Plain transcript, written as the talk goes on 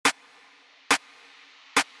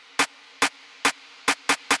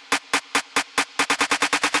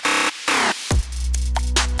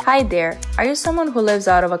Hi there, are you someone who lives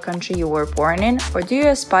out of a country you were born in, or do you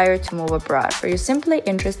aspire to move abroad, or you're simply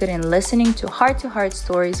interested in listening to heart-to-heart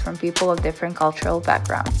stories from people of different cultural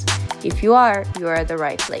backgrounds? If you are at the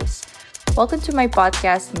right place. Welcome to my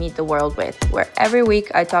podcast, Meet the World With, where every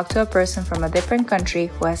week I talk to a person from a different country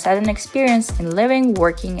who has had an experience in living,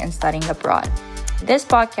 working, and studying abroad. In this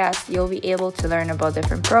podcast, you'll be able to learn about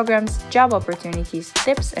different programs, job opportunities,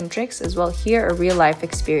 tips and tricks, as well as hear real-life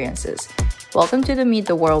experiences. Welcome to the Meet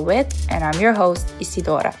the World With, and I'm your host,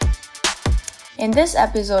 Isidora. In this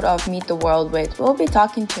episode of Meet the World With, we'll be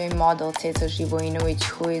talking to a model, Ceca Živojinović,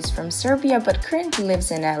 who is from Serbia but currently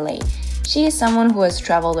lives in LA. She is someone who has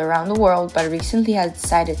traveled around the world but recently has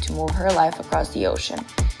decided to move her life across the ocean.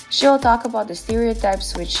 She will talk about the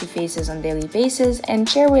stereotypes which she faces on a daily basis and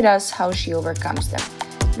share with us how she overcomes them.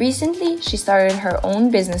 Recently, she started her own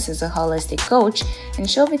business as a holistic coach, and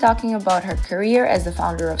she'll be talking about her career as the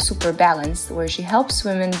founder of Super Balanced, where she helps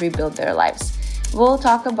women rebuild their lives. We'll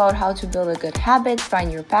talk about how to build a good habit,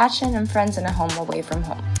 find your passion, and friends in a home away from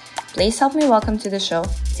home. Please help me welcome to the show,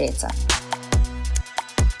 Ceca.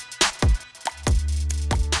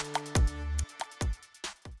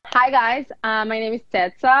 Hi guys, my name is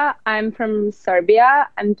Ceca. I'm from Serbia.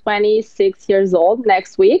 I'm 26 years old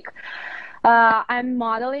next week. I'm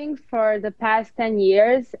modeling for the past 10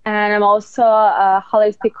 years, and I'm also a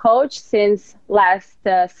holistic coach since last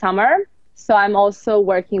summer. So I'm also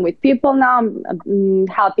working with people now,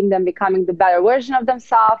 helping them becoming the better version of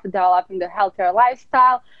themselves, developing the healthier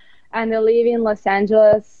lifestyle, and I live in Los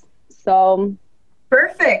Angeles. So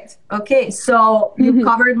perfect. Okay, so you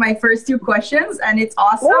covered my first two questions, and it's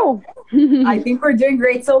awesome. I think we're doing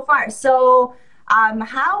great so far. So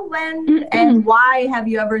how, when, and why have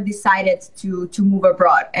you ever decided to move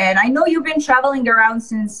abroad? And I know you've been traveling around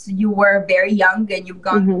since you were very young and you've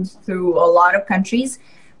gone through a lot of countries.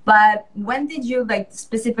 But when did you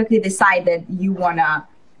specifically decide that you want to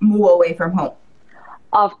move away from home?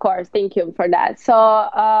 Of course. Thank you for that. So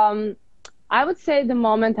I would say the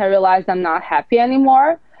moment I realized I'm not happy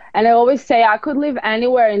anymore. And I always say I could live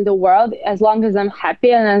anywhere in the world as long as I'm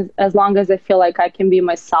happy and as long as I feel like I can be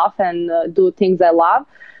myself and do things I love.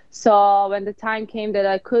 So when the time came that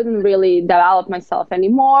I couldn't really develop myself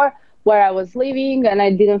anymore, where I was living and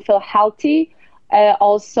I didn't feel healthy,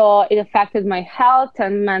 also it affected my health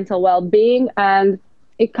and mental well-being. And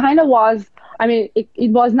it kind of was,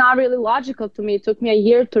 it was not really logical to me. It took me a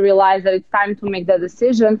year to realize that it's time to make that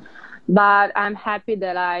decision. But I'm happy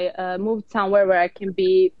that I moved somewhere where I can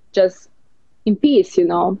be just in peace,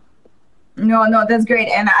 No, that's great.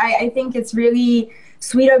 And I think it's really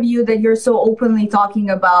sweet of you that you're so openly talking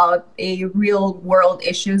about a real world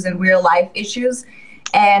issues and real life issues.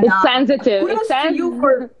 And it's sensitive. Kudos to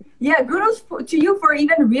you for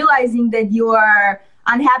even realizing that you are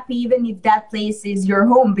unhappy even if that place is your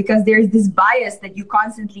home, because there's this bias that you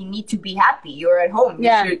constantly need to be happy. You're at home.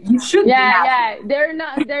 You should be happy.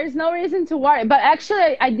 There's no reason to worry. But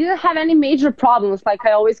actually, I didn't have any major problems. Like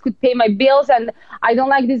I always could pay my bills, and I don't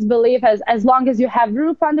like this belief as long as you have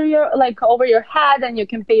roof under your over your head and you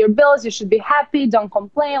can pay your bills, you should be happy. Don't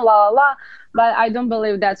complain, la la la. But I don't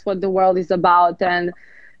believe that's what the world is about, and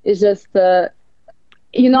it's just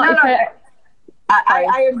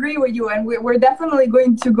I agree with you, and we're definitely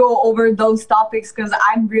going to go over those topics because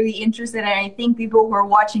I'm really interested, and I think people who are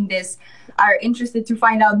watching this are interested to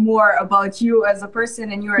find out more about you as a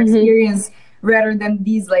person and your experience rather than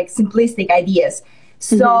these simplistic ideas.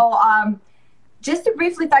 So just to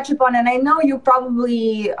briefly touch upon, and I know you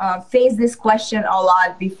probably faced this question a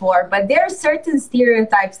lot before, but there are certain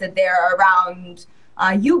stereotypes that there are around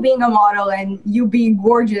you being a model and you being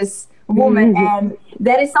gorgeous woman, and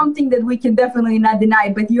that is something that we can definitely not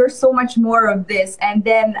deny, but you're so much more of this. And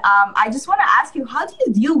then I just want to ask you, how do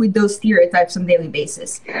you deal with those stereotypes on a daily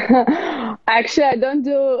basis? Actually, I don't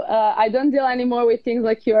deal anymore with things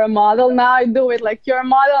like you're a model. Now I do it like you're a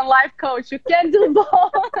model and life coach. You can't do both.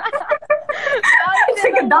 It's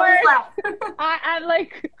like a double flag. I'm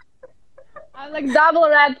like double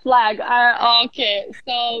red flag. Okay,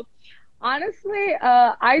 so honestly,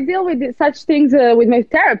 I deal with such things with my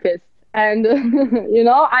therapist. And,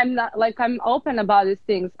 I'm not I'm open about these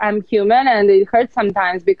things. I'm human, and it hurts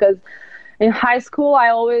sometimes because in high school, I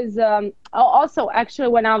always, also actually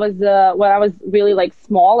when I was really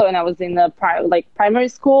small, when I was in the primary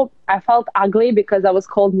school, I felt ugly because I was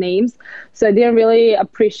called names. So I didn't really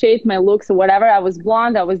appreciate my looks or whatever. I was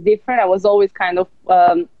blonde. I was different. I was always kind of,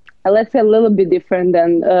 let's say a little bit different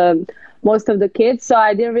than most of the kids. So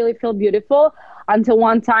I didn't really feel beautiful. Until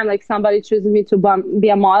one time, somebody chose me to be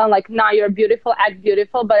a model. Now you're beautiful, act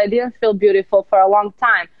beautiful, but I didn't feel beautiful for a long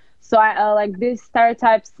time. So I like these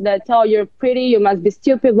stereotypes that, oh, you're pretty, you must be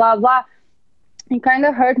stupid, blah blah. It kind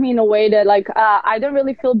of hurt me in a way that like I don't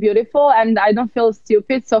really feel beautiful and I don't feel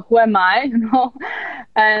stupid, so who am I?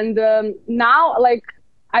 And now like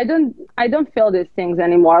I don't feel these things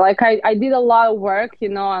anymore. Like I did a lot of work,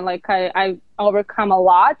 and like I overcome a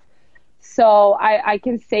lot. So I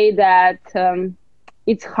can say that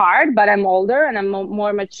it's hard, but I'm older and I'm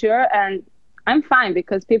more mature, and I'm fine,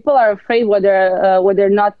 because people are afraid what they're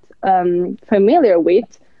not familiar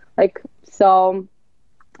with. Like, so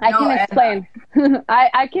I can explain.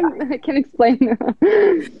 I can explain.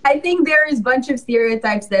 I think there is a bunch of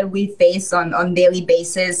stereotypes that we face on daily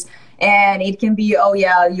basis, and it can be, oh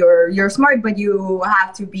yeah, you're smart, but you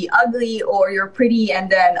have to be ugly, or you're pretty, and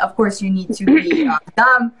then of course you need to be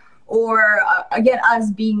dumb, or again, us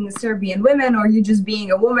being Serbian women, or you just being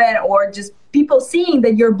a woman, or just people seeing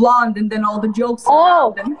that you're blonde, and then all the jokes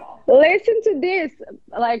around them. Listen to this.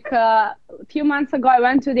 Like a few months ago, I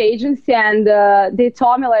went to the agency and they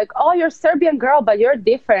told me like, oh, you're a Serbian girl, but you're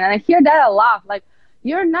different. And I hear that a lot. Like,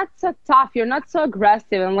 you're not so tough. You're not so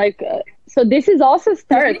aggressive. And like, so this is also a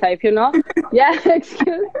stereotype, Yeah,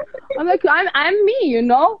 excuse. I'm like, I'm me,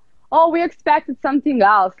 Oh, we expected something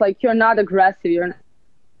else. Like, you're not aggressive.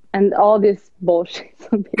 And all this bullshit.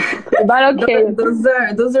 But okay,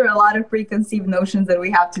 those are a lot of preconceived notions that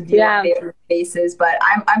we have to deal with on a daily basis. But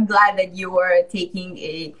I'm glad that you are taking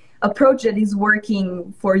a approach that is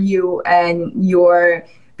working for you, and you're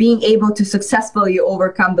being able to successfully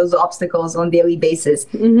overcome those obstacles on a daily basis.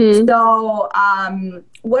 Mm-hmm. So,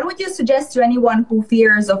 what would you suggest to anyone who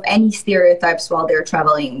fears of any stereotypes while they're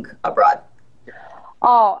traveling abroad?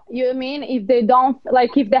 Oh, you mean if they don't,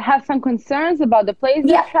 like if they have some concerns about the place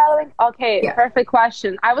they're traveling? Okay, Perfect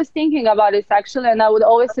question. I was thinking about this actually, and I would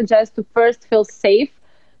always suggest to first feel safe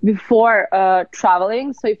before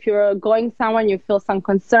traveling. So if you're going somewhere and you feel some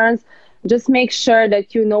concerns, just make sure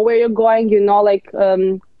that you know where you're going, like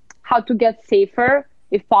how to get safer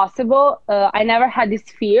if possible. I never had this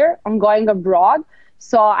fear on going abroad.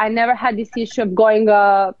 So I never had this issue of going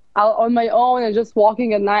out on my own and just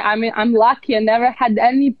walking at night. I mean, I'm lucky. I never had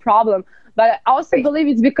any problem. But I also believe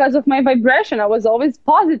it's because of my vibration. I was always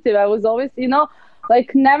positive. I was always,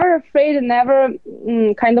 like never afraid and never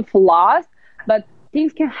kind of lost. But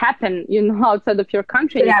things can happen, outside of your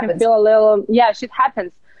country. You can feel a little, shit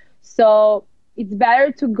happens. So it's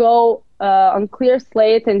better to go on clear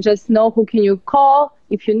slate and just know who can you call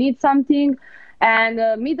if you need something,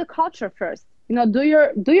 and meet the culture first. Do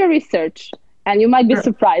your research, and you might be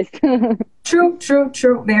surprised. True,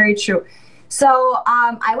 very true. So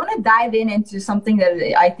I want to dive into something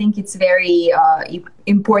that I think it's very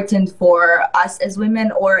important for us as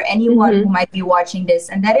women, or anyone who might be watching this,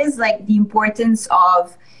 and that is like the importance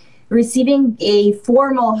of receiving a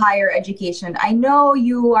formal higher education. I know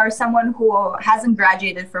you are someone who hasn't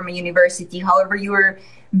graduated from a university. However, you are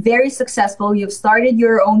very successful. You've started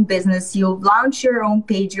your own business. You've launched your own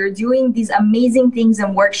page. You're doing these amazing things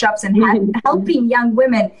and workshops and helping young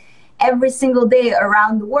women every single day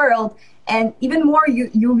around the world. And even more,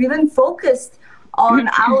 you've even focused on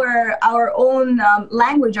our own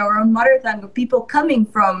language, our own mother tongue, of people coming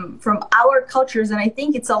from our cultures. And I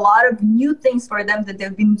think it's a lot of new things for them that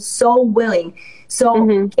they've been so willing. So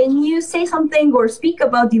can you say something or speak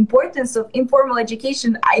about the importance of informal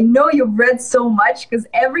education? I know you've read so much, because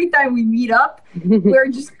every time we meet up, we're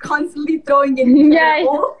just constantly throwing in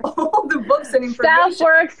all the books and information.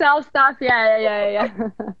 Self-work, self-stuff. Yeah.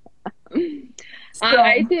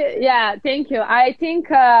 Thank you. I think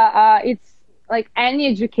it's like any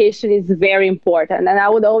education is very important, and I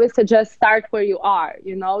would always suggest start where you are,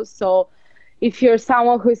 so if you're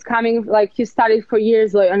someone who's coming, like you studied for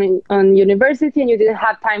years on university and you didn't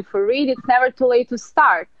have time for read, it's never too late to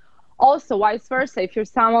start. Also, vice versa, if you're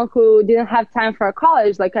someone who didn't have time for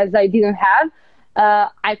college, like as I didn't have,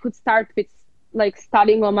 I could start with like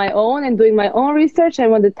studying on my own and doing my own research, and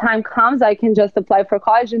when the time comes, I can just apply for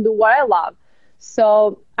college and do what I love.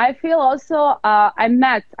 So I feel also I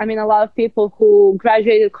met a lot of people who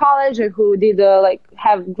graduated college and who did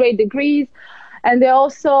have great degrees, and they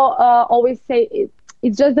also always say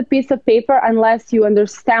it's just a piece of paper unless you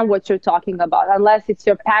understand what you're talking about, unless it's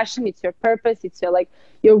your passion, it's your purpose, it's your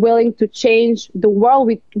you're willing to change the world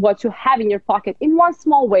with what you have in your pocket in one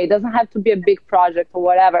small way. It doesn't have to be a big project or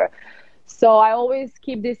whatever. So I always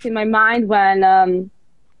keep this in my mind when I'm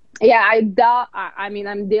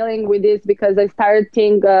dealing with this because I started a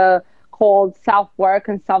thing called self-work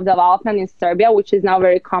and self-development in Serbia, which is now a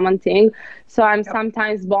very common thing. So I'm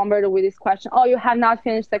sometimes bombarded with this question, oh, you have not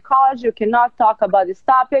finished the college, you cannot talk about these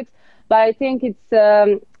topics. But I think it's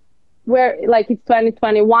we're like, it's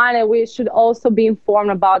 2021 and we should also be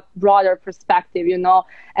informed about broader perspective, you know.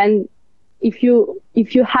 And if you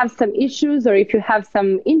have some issues or if you have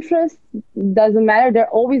some interest, doesn't matter, there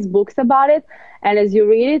are always books about it, and as you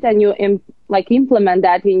read it and you implement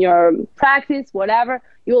that in your practice, whatever,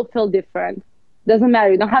 you will feel different. Doesn't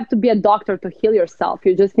matter, you don't have to be a doctor to heal yourself,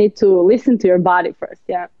 you just need to listen to your body first.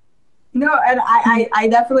 Yeah. No, and I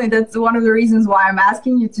definitely, that's one of the reasons why I'm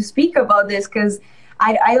asking you to speak about this, because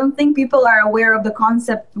I don't think people are aware of the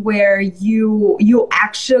concept where you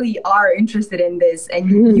actually are interested in this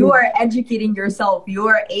and you are educating yourself. You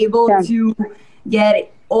are able to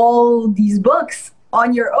get all these books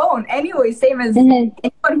on your own anyway, same as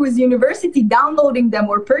anyone who's university downloading them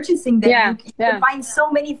or purchasing them. You can find so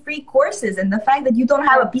many free courses, and the fact that you don't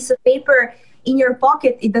have a piece of paper in your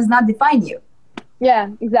pocket, it does not define you. Yeah,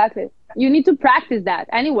 exactly. You need to practice that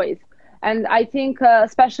anyways. And I think,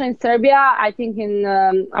 especially in Serbia, I think in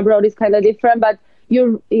abroad it's kind of different, but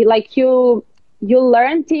you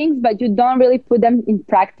learn things, but you don't really put them in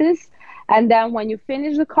practice. And then when you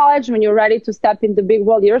finish the college, when you're ready to step in the big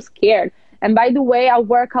world, you're scared. And by the way, I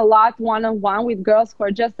work a lot one-on-one with girls who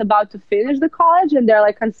are just about to finish the college and they're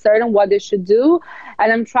like uncertain what they should do.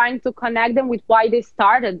 And I'm trying to connect them with why they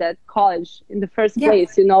started that college in the first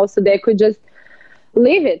place, you know, so they could just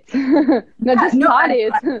leave it, not just study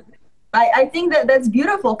it. I think that's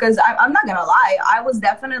beautiful, because I'm not going to lie. I was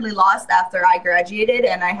definitely lost after I graduated,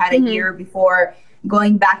 and I had a year before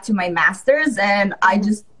going back to my master's, and I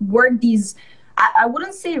just worked these, I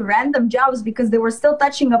wouldn't say random jobs, because they were still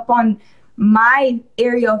touching upon my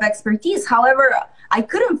area of expertise. However, I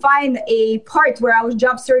couldn't find a part where I was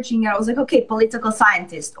job searching and I was like, okay, political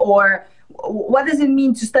scientist, or what does it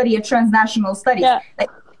mean to study a transnational studies? Like,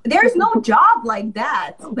 there's no job like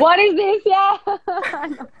that. Like, what is this? Yeah.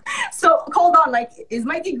 So hold on, like, is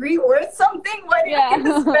my degree worth something? What do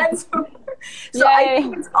I spend? So I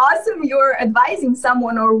think it's awesome you're advising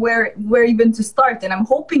someone or where even to start. And I'm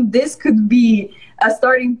hoping this could be a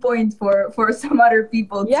starting point for some other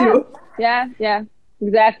people too. Yeah,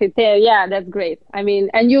 exactly. Yeah, that's great. I mean,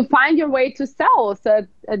 and you find your way to sell. So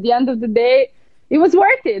at the end of the day, it was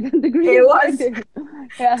worth it. The degree was worth it.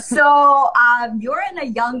 Yeah. So you're a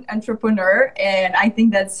young entrepreneur, and I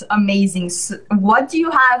think that's amazing. So what do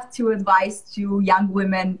you have to advise to young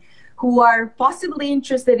women who are possibly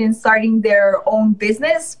interested in starting their own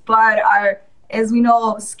business, but are, as we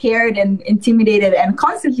know, scared and intimidated and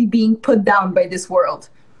constantly being put down by this world?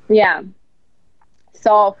 Yeah.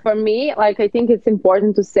 So for me, like, I think it's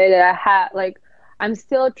important to say that I'm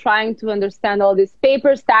still trying to understand all these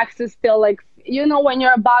papers, taxes, still, like, you know, when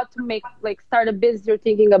you're about to start a business, you're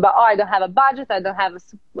thinking about, I don't have a budget, I don't have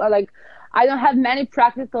I don't have many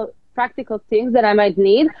practical things that I might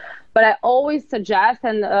need. But I always suggest,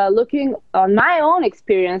 and looking on my own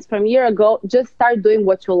experience from a year ago, just start doing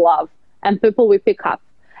what you love, and people will pick up.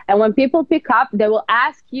 And when people pick up, they will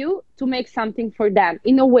ask you to make something for them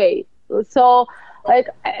in a way. So, like,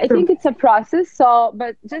 I think it's a process. So,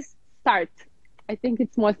 but just start. I think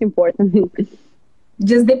it's most important.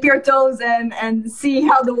 Just dip your toes and see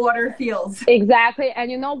how the water feels. Exactly. And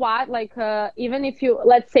you know what? Like, even if you,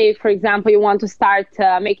 let's say, for example, you want to start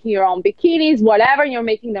making your own bikinis, whatever, and you're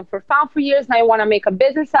making them for fun for years. Now you want to make a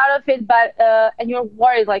business out of it, but and you're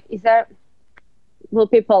worried, like, will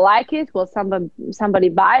people like it? Will somebody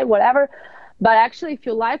buy, whatever? But actually, if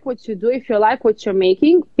you like what you do, if you like what you're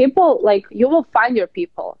making, people, like, you will find your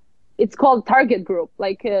people. It's called target group.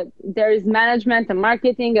 Like, there is management and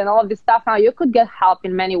marketing and all of this stuff. Now you could get help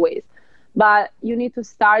in many ways, but you need to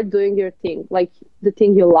start doing your thing, like the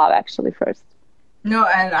thing you love actually first. No,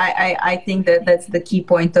 and I think that's the key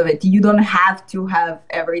point of it. You don't have to have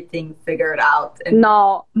everything figured out. And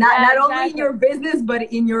not only in your business, but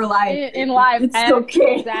in your life. In life. It's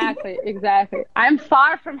okay. Exactly. I'm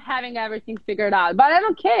far from having everything figured out, but I'm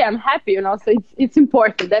okay. I'm happy, you know, so it's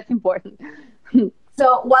important. That's important.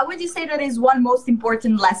 So what would you say that is one most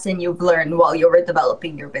important lesson you've learned while you were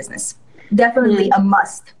developing your business? Definitely a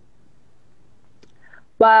must.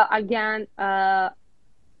 Well, again,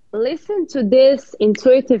 listen to this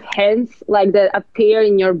intuitive hints like that appear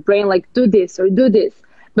in your brain, like do this or do this.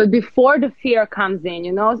 But before the fear comes in,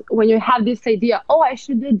 you know, when you have this idea, oh, I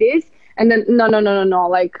should do this. And then no.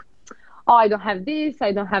 Like, oh, I don't have this,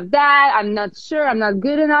 I don't have that. I'm not sure, I'm not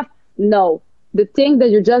good enough. No, the thing that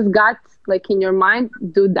you just got like in your mind,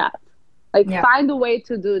 do that. Like, find a way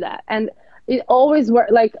to do that. And it always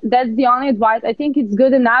works. Like, that's the only advice. I think it's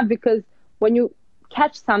good enough, because when you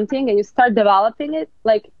catch something and you start developing it,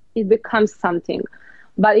 like, it becomes something.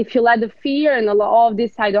 But if you let the fear and all of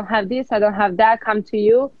this, I don't have this, I don't have that, come to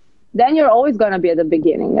you, then you're always going to be at the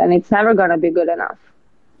beginning, and it's never going to be good enough.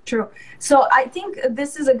 True. So I think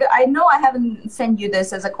this is a good, I know I haven't sent you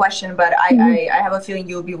this as a question, but I have a feeling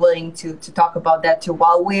you'll be willing to talk about that too.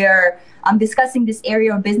 While we're discussing this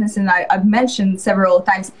area of business, and I've mentioned several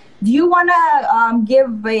times, do you want to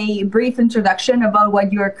give a brief introduction about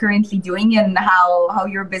what you are currently doing and how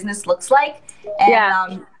your business looks like? And,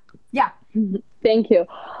 yeah. Yeah. Thank you.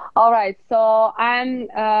 All right. So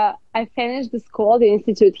I finished the school, the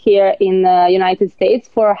institute here in the United States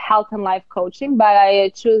for health and life coaching, but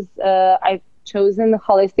I've chosen a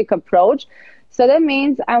holistic approach. So that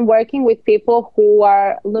means I'm working with people who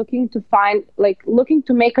are looking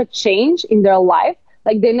to make a change in their life.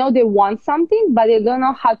 Like they know they want something, but they don't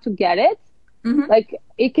know how to get it. Mm-hmm. Like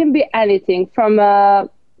it can be anything from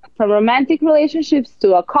romantic relationships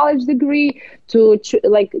to a college degree to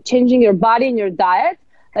changing your body and your diet.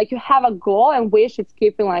 Like you have a goal and wish, it's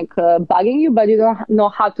keeping bugging you, but you don't know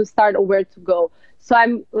how to start or where to go. So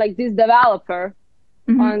I'm like this developer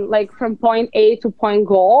on from point A to point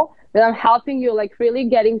goal, that I'm helping you really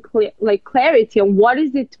getting clarity on what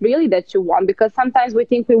is it really that you want, because sometimes we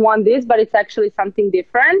think we want this, but it's actually something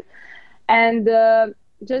different. And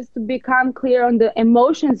just to become clear on the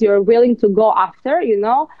emotions you're willing to go after,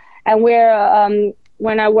 and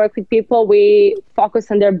when I work with people, we focus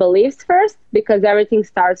on their beliefs first, because everything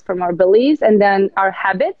starts from our beliefs, and then our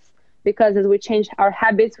habits, because as we change our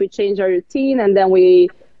habits, we change our routine, and then we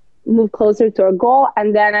move closer to our goal.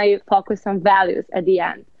 And then I focus on values at the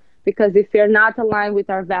end, because if we're not aligned with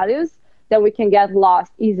our values, then we can get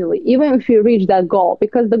lost easily, even if you reach that goal,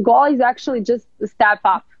 because the goal is actually just a step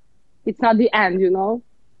up. It's not the end,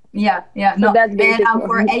 Yeah. So no. And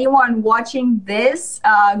for anyone watching this,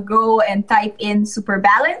 go and type in Super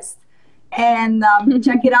Balanced and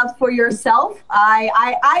check it out for yourself.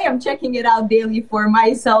 I am checking it out daily for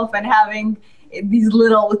myself and having these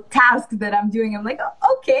little tasks that I'm doing. I'm like,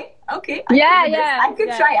 oh, okay. I could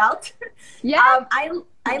try out. Yeah.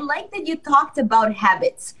 I like that you talked about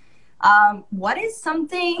habits. What is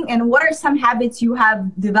something, and what are some habits you have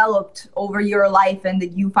developed over your life and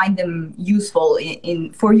that you find them useful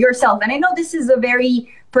in for yourself? And I know this is a very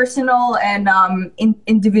personal and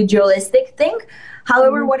individualistic thing.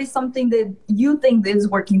 However, what is something that you think is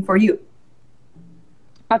working for you?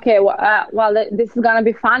 Okay, well, this is gonna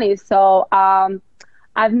be funny. So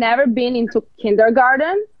I've never been into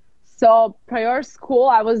kindergarten. So prior school,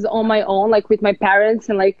 I was on my own, with my parents,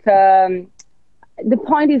 and the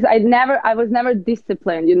point is I was never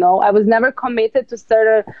disciplined, I was never committed to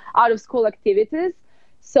certain out of school activities.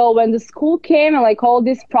 So when the school came and all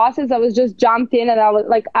this process, I was just jumped in, and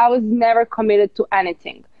I was never committed to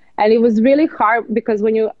anything. And it was really hard, because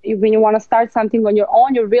when you want to start something on your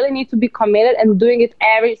own, you really need to be committed and doing it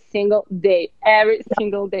every single day,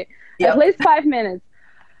 yep. At least 5 minutes.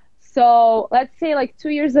 So let's say 2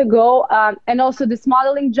 years ago, and also this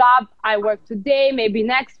modeling job, I work today, maybe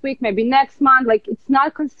next week, maybe next month. It's not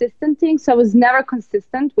a consistent thing. So I was never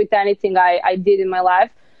consistent with anything I did in my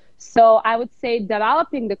life. So I would say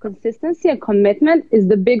developing the consistency and commitment is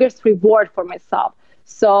the biggest reward for myself.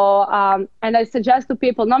 So, and I suggest to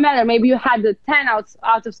people, no matter, maybe you had the 10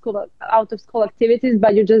 out of school activities,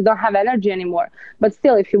 but you just don't have energy anymore. But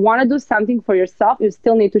still, if you want to do something for yourself, you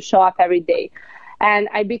still need to show up every day. And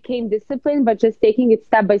I became disciplined, but just taking it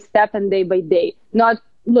step by step and day by day, not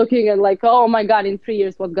looking at oh my God, in 3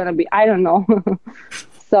 years, what's going to be? I don't know.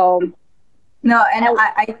 So. No, and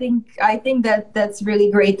I think that's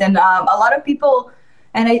really great. And a lot of people,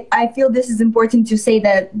 and I feel this is important to say,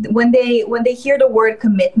 that when they hear the word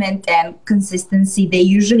commitment and consistency, they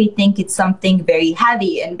usually think it's something very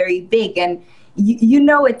heavy and very big. And you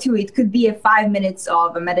know it too. It could be 5 minutes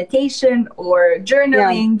of a meditation or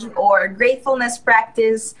journaling or gratefulness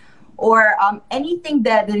practice, or anything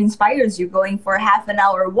that inspires you, going for a half an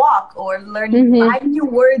hour walk or learning 5 new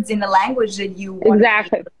words in a language that you want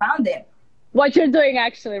to be found in. What you're doing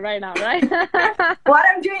actually right now, right? What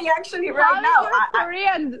I'm doing actually right now. How is your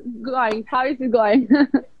Korean going? How is it going?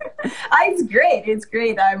 It's great. It's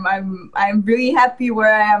great. I'm really happy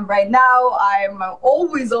where I am right now. I'm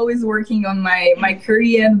always working on my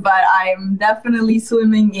Korean, but I'm definitely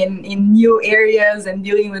swimming in new areas and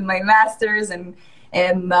dealing with my masters and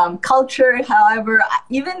culture. However,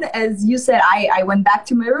 even as you said, I went back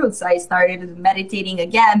to my roots. I started meditating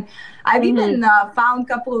again. I've even found a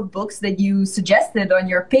couple of books that you suggested on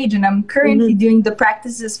your page, and I'm currently doing the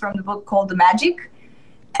practices from the book called The Magic.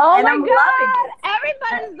 Oh and my God!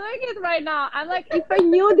 Everybody's doing it right now. I'm like, if I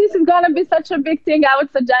knew this is gonna be such a big thing, I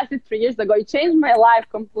would suggest it 3 years ago. It changed my life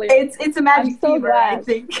completely. It's a magic fever, I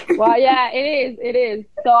think. Well, yeah, it is.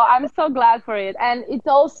 So I'm so glad for it, and it's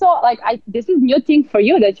also this is new thing for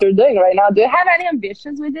you that you're doing right now. Do you have any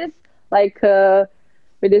ambitions with this?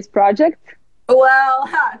 with this project? Well,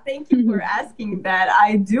 thank you for asking that.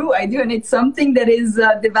 I do, and it's something that is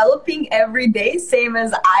developing every day, same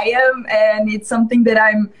as I am, and it's something that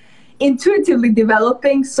I'm intuitively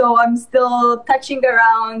developing. So I'm still touching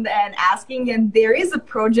around and asking, and there is a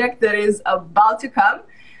project that is about to come.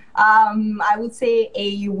 I would say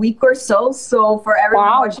a week or so. So for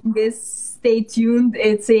everyone watching this, stay tuned.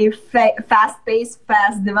 It's a fast-paced,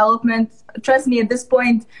 fast development. Trust me, at this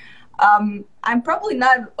point, I'm probably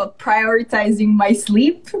not prioritizing my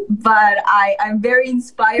sleep, but I'm very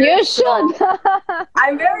inspired. You should.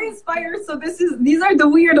 I'm very inspired. So these are the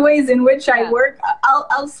weird ways in which I work.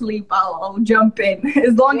 I'll sleep. I'll jump in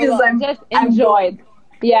as long as I'm just enjoy it.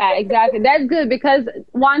 Yeah, exactly. That's good, because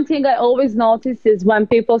one thing I always notice is when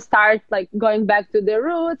people start like going back to their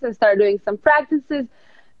roots and start doing some practices.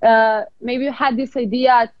 Maybe you had this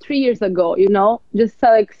idea 3 years ago, you know, just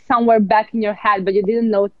like somewhere back in your head, but you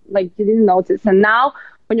didn't know, like you didn't notice. And now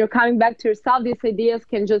when you're coming back to yourself, these ideas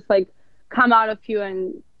can just like come out of you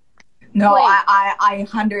and no, I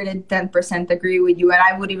 110% agree with you. And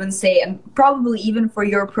I would even say, and probably even for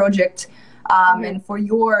your project and for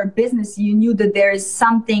your business, you knew that there is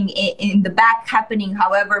something in the back happening.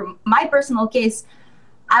 However, my personal case,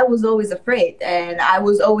 I was always afraid, and I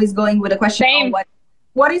was always going with a question,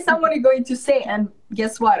 what is somebody going to say? And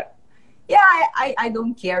guess what? Yeah, I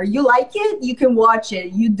don't care. You like it, you can watch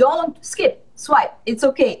it. You don't, skip, swipe. It's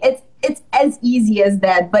okay. It's as easy as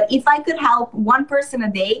that. But if I could help one person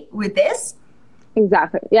a day with this.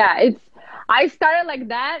 Exactly. Yeah, I started like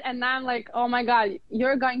that, and now I'm like, oh my God,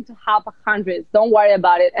 you're going to help hundreds. Don't worry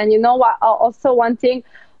about it. And you know what? Also, one thing,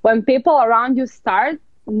 when people around you start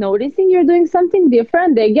noticing you're doing something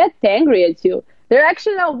different, they get angry at you. They're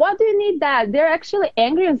actually, what do you need that? They're actually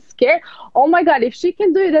angry and scared. Oh my God, if she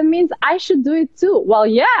can do it, that means I should do it too. Well,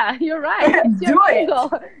 yeah, you're right. It's your ego.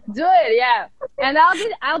 Do it, yeah. And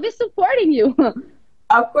I'll be supporting you.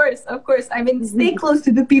 Of course. I mean, stay close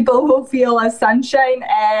to the people who feel a sunshine,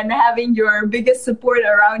 and having your biggest support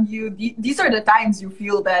around you. These are the times you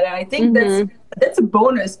feel that. And I think that's a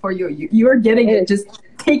bonus for you. You're getting it. Just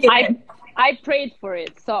take it in. I prayed for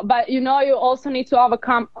it. So, but you know, you also need to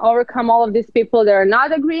overcome all of these people that are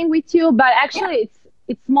not agreeing with you. But actually,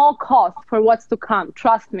 it's small cost for what's to come.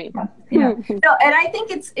 Trust me. Yeah. No, and I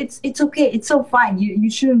think it's okay. It's so fine. You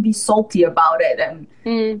shouldn't be salty about it,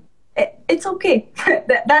 and it's okay.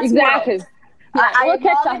 That's exactly. I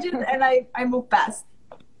acknowledge it, and I move past.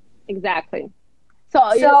 Exactly. So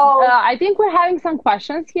I think we're having some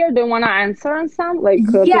questions here. Do you want to answer on some? Like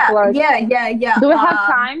yeah. Do we have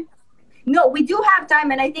time? No, we do have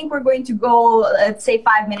time, and I think we're going to go, let's say,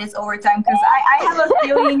 5 minutes over time, because I have a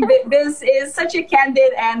feeling that this is such a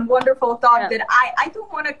candid and wonderful talk that I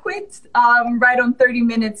don't want to quit right on 30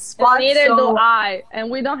 minutes spot. Neither do I,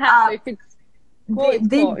 and we don't have to. If it's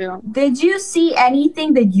cool, did you see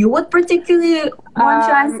anything that you would particularly want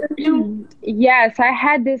to answer to? Yes, I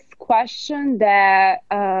had this question that,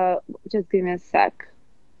 just give me a sec.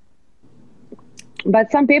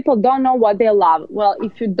 But some people don't know what they love. Well,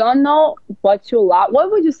 if you don't know what you love,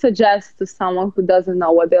 what would you suggest to someone who doesn't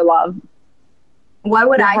know what they love? What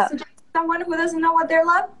would I suggest to someone who doesn't know what they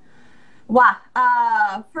love? Wow.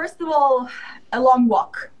 First of all, a long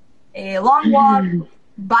walk. A long walk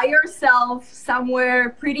by yourself somewhere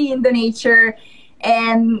pretty in the nature,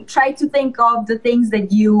 and try to think of the things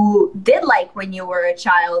that you did like when you were a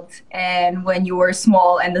child and when you were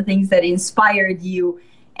small, and the things that inspired you,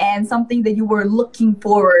 and something that you were looking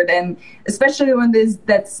forward, and especially when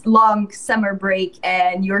that's long summer break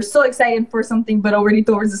and you're so excited for something, but already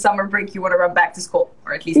towards the summer break you want to run back to school,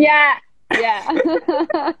 or at least yeah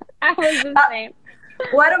I was the same.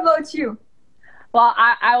 What about you? Well,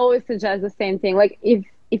 I always suggest the same thing. Like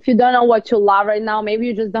if you don't know what you love right now, maybe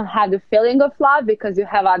you just don't have the feeling of love because you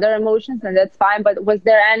have other emotions, and that's fine. But was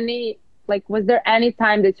there any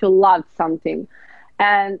time that you loved something?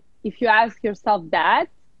 And if you ask yourself that,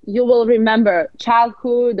 you will remember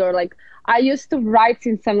childhood, or like I used to write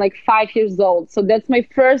since I'm like 5 years old. So that's my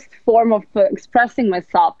first form of expressing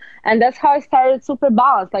myself. And that's how I started Super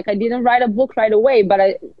Balanced. Like I didn't write a book right away, but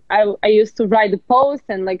I used to write the post,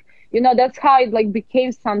 and like, you know, that's how it like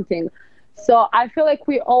became something. So I feel like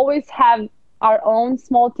we always have our own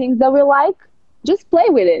small things that we like. Just play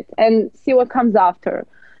with it and see what comes after.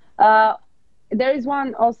 There is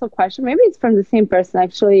one also question. Maybe it's from the same person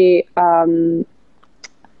actually.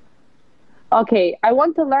 Okay, I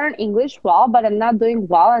want to learn English well, but I'm not doing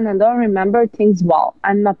well and I don't remember things well.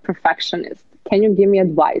 I'm a perfectionist. Can you give me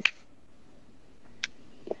advice?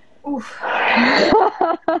 Oof.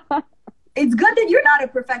 It's good that you're not a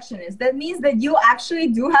perfectionist. That means that you actually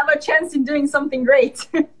do have a chance in doing something great.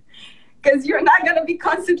 because you're not going to be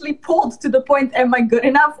constantly pulled to the point, am I good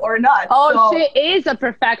enough or not? Oh, so, she is a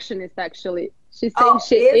perfectionist, actually. She's saying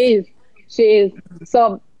she is. She is.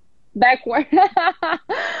 So, backward. I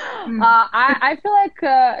feel like,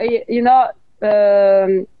 you know,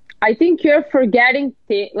 I think you're forgetting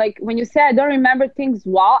like when you say I don't remember things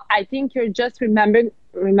well, I think you're just remembering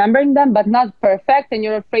them, but not perfect, and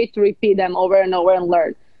you're afraid to repeat them over and over and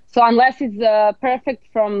learn. So unless it's perfect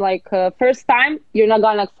from like first time, you're not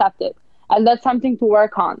gonna accept it, and that's something to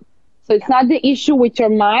work on. So it's not the issue with your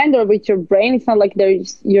mind or with your brain. It's not like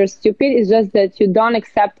you're stupid. It's just that you don't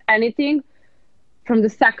accept anything from the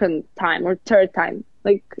second time or third time.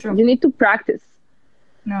 Like true. You need to practice.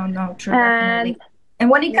 No, true. Definitely. And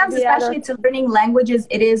when it comes especially to learning languages,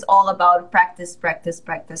 it is all about practice.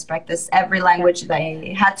 Every language that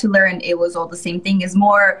I had to learn, it was all the same thing. The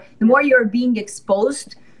more you're being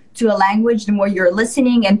exposed to a language, the more you're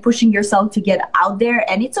listening and pushing yourself to get out there.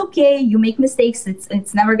 And it's okay. You make mistakes.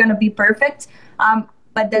 It's never going to be perfect.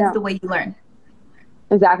 But that's the way you learn.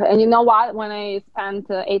 Exactly. And you know what? When I spent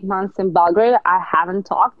 8 months in Belgrade, I haven't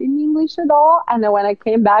talked in English at all. And then when I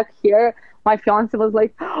came back here, my fiance was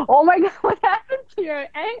like, oh my God, what happened to your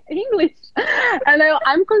English? And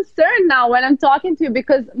I'm concerned now when I'm talking to you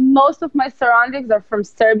because most of my surroundings are from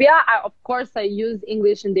Serbia. Of course, I use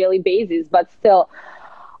English on a daily basis, but still,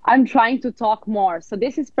 I'm trying to talk more. So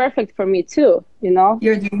this is perfect for me too, you know?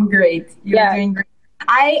 You're doing great. You're doing great.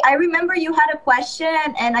 I remember you had a question,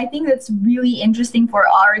 and I think that's really interesting for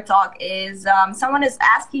our talk is someone is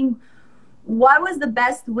asking, what was the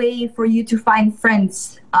best way for you to find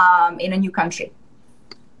friends in a new country?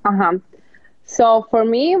 So for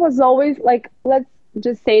me, it was always like, let's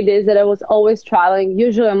just say this, that I was always traveling,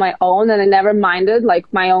 usually on my own, and I never minded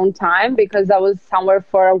like my own time because I was somewhere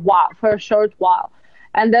for a short while.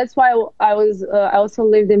 And that's why I also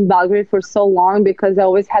lived in Belgrade for so long, because I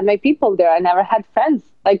always had my people there. I never had friends,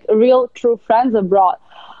 like real, true friends abroad.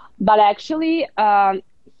 But actually,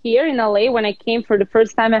 here in LA, when I came for the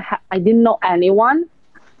first time, I didn't know anyone.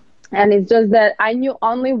 And it's just that I knew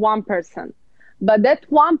only one person. But that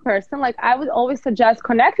one person, like I would always suggest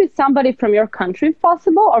connect with somebody from your country if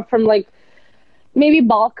possible, or from like maybe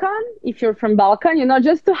Balkan, if you're from Balkan, you know,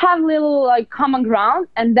 just to have little like common ground.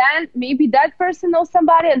 And then maybe that person knows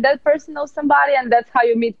somebody and that person knows somebody. And that's how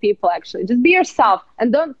you meet people, actually. Just be yourself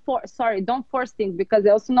and don't force things, because I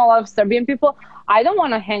also know a lot of Serbian people I don't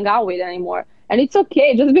want to hang out with anymore. And it's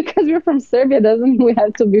okay. Just because we're from Serbia doesn't mean we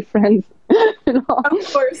have to be friends. You know?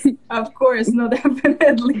 Of course. No,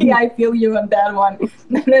 definitely. I feel you on that one.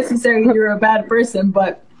 Not necessarily you're a bad person,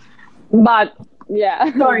 but yeah.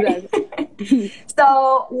 Sorry.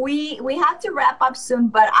 So we have to wrap up soon,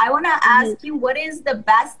 but I want to ask you, what is the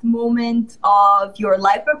best moment of your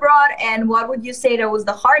life abroad, and what would you say that was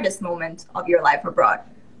the hardest moment of your life abroad?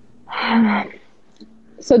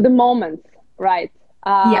 So the moments, right?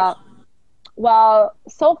 Yes. Well,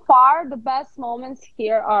 so far the best moments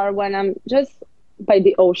here are when I'm just by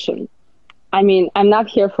the ocean. I mean, I'm not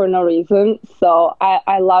here for no reason. So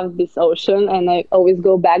I love this ocean, and I always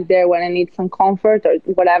go back there when I need some comfort or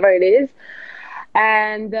whatever it is.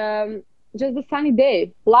 And just a sunny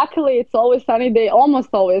day. Luckily, it's always sunny day, almost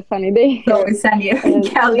always sunny day. It's always sunny in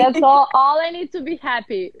Cali. That's all I need to be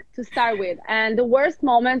happy to start with. And the worst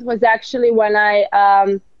moment was actually when I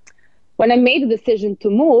made the decision to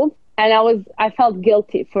move, and I felt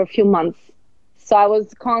guilty for a few months. So I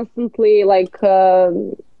was constantly like,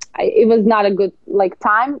 it was not a good like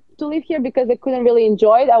time to live here because I couldn't really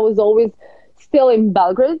enjoy it. I was always still in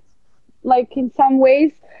Belgrade, like in some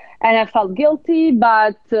ways, and I felt guilty,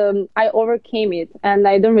 but I overcame it, and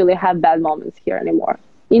I don't really have bad moments here anymore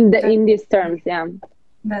in these terms. Yeah.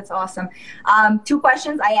 That's awesome. 2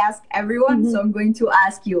 questions I ask everyone, so I'm going to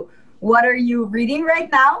ask you, what are you reading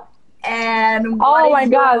right now? And what is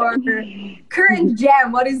your current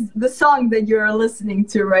jam? What is the song that you're listening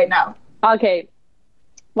to right now? Okay.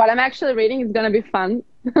 What I'm actually reading is going to be fun,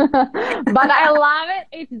 but I love it.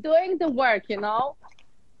 It's doing the work, you know?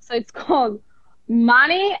 So it's called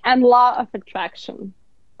Money and Law of Attraction.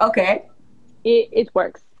 Okay. It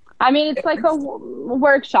works. I mean, it's like a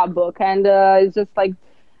workshop book, and it's just like,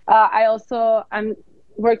 I'm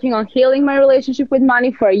working on healing my relationship with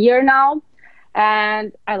money for a year now,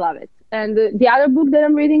 and I love it. And the other book that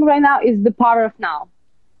I'm reading right now is The Power of Now.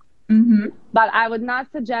 Mm-hmm. But I would not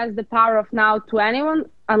suggest The Power of Now to anyone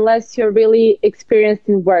unless you're really experienced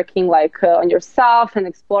in working like on yourself and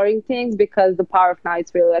exploring things, because The Power of Now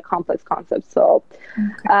is really a complex concept. So,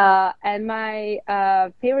 and my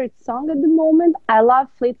favorite song at the moment, I love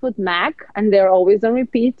Fleetwood Mac, and they're always on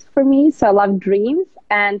repeat for me. So I love Dreams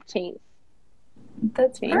and Chains.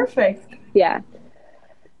 That's perfect. Yeah.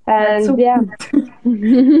 And so yeah.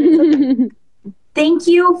 Thank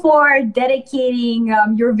you for dedicating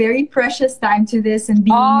your very precious time to this and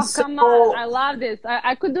being come on. I love this.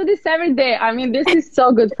 I could do this every day. I mean, this is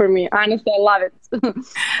so good for me. Honestly, I love it.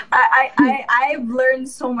 I've learned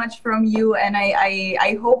so much from you, and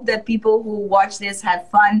I hope that people who watch this had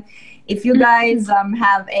fun. If you guys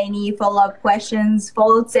have any follow-up questions,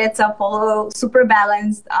 follow Tsetsa, follow Super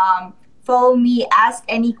Balanced, follow me, ask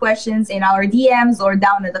any questions in our DMs or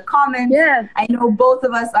down in the comments. Yeah. I know both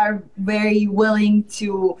of us are very willing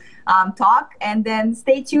to talk, and then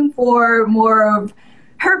stay tuned for more of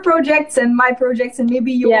her projects and my projects, and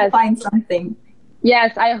maybe you will find something.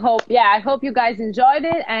 Yes, I hope. Yeah, I hope you guys enjoyed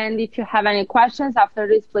it. And if you have any questions after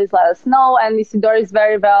this, please let us know. And Isidore is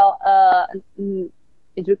very well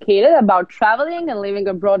educated about traveling and living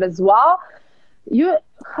abroad as well.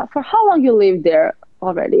 For how long you lived there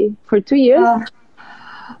already? For 2 years?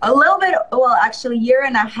 A little bit, well, actually,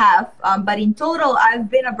 1.5 years. But in total, I've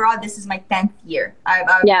been abroad. This is my 10th year.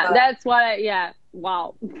 That's what.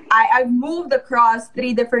 Wow. I've moved across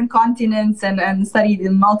 3 different continents and studied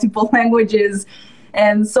in multiple languages.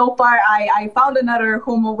 And so far, I found another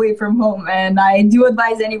home away from home. And I do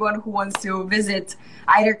advise anyone who wants to visit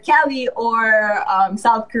either Cali or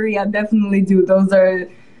South Korea, definitely do. Those are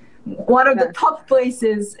one of the top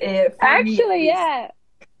places for me. Actually, yeah.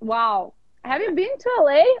 Wow. Have you been to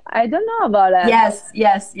LA? I don't know about that.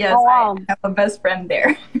 Yes. Oh, wow. I have a best friend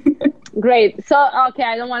there. Great. So, okay,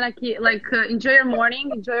 I don't want to keep, enjoy your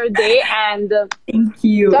morning, enjoy your day, and thank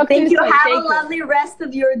you. Thank you. Have a lovely rest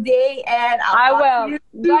of your day, and I will.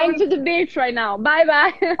 Going to the beach right now.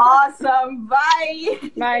 Bye-bye. Awesome.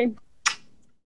 Bye. Bye.